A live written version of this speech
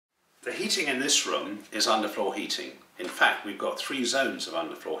The heating in this room is underfloor heating. In fact, we've got 3 zones of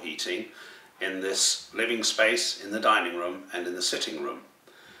underfloor heating in this living space, in the dining room and in the sitting room.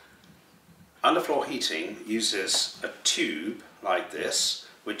 Underfloor heating uses a tube like this,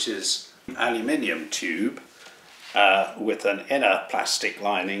 which is an aluminium tube with an inner plastic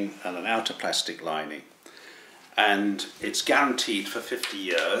lining and an outer plastic lining. And it's guaranteed for 50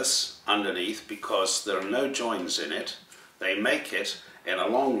 years underneath because there are no joins in it. They make it in a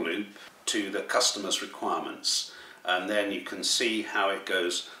long loop to the customer's requirements. And then you can see how it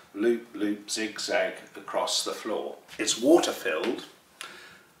goes loop, loop, zigzag across the floor. It's water filled.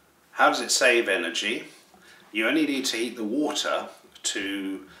 How does it save energy? You only need to heat the water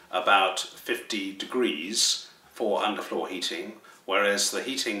to about 50 degrees for underfloor heating, whereas the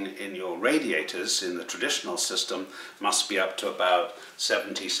heating in your radiators in the traditional system must be up to about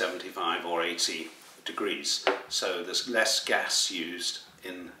 70, 75 or 80 degrees. So there's less gas used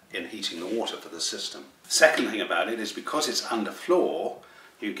in heating the water for the system. Second thing about it is because it's underfloor,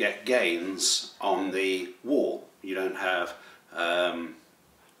 you get gains on the wall. You don't have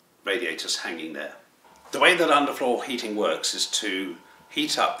radiators hanging there. The way that underfloor heating works is to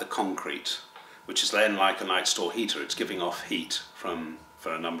heat up the concrete, which is then like a night store heater. It's giving off heat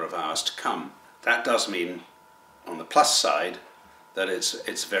for a number of hours to come. That does mean, on the plus side, that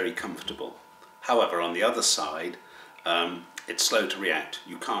it's very comfortable. However, on the other side, it's slow to react.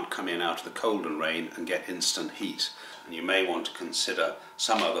 You can't come in out of the cold and rain and get instant heat. And you may want to consider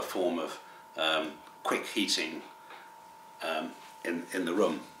some other form of quick heating in the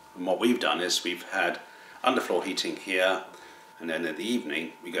room. And what we've done is we've had underfloor heating here, and then in the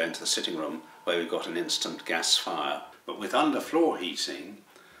evening we go into the sitting room where we've got an instant gas fire. But with underfloor heating,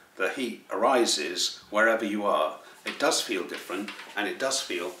 the heat arises wherever you are. It does feel different, and it does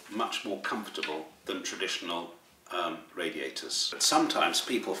feel much more comfortable than traditional radiators. But sometimes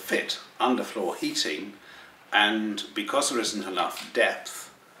people fit underfloor heating, and because there isn't enough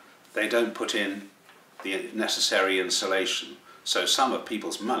depth, they don't put in the necessary insulation. So some of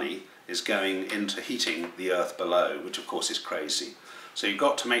people's money is going into heating the earth below, which of course is crazy. So you've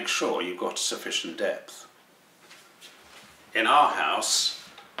got to make sure you've got sufficient depth. In our house,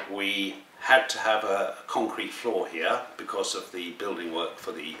 we had to have a concrete floor here because of the building work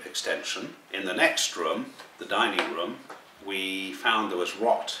for the extension. In the next room, the dining room, we found there was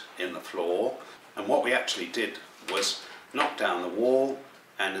rot in the floor, and what we actually did was knock down the wall,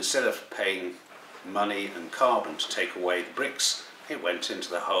 and instead of paying money and carbon to take away the bricks, it went into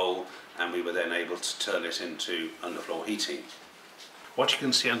the hole, and we were then able to turn it into underfloor heating. What you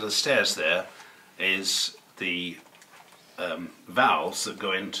can see under the stairs there is the valves that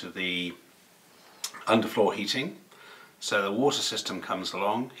go into the underfloor heating. So the water system comes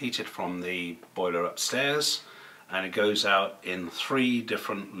along, heated from the boiler upstairs, and it goes out in 3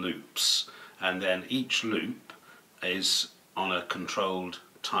 different loops, and then each loop is on a controlled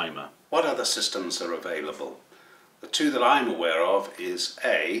timer. What other systems are available? The 2 that I'm aware of is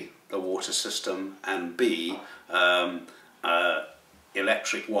A, the water system, and B,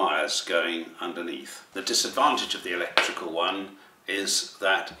 electric wires going underneath. The disadvantage of the electrical one is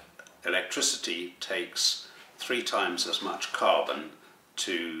that electricity takes 3 times as much carbon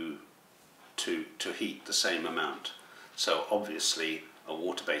to heat the same amount. So obviously a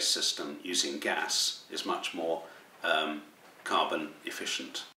water-based system using gas is much more carbon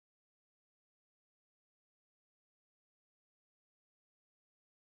efficient.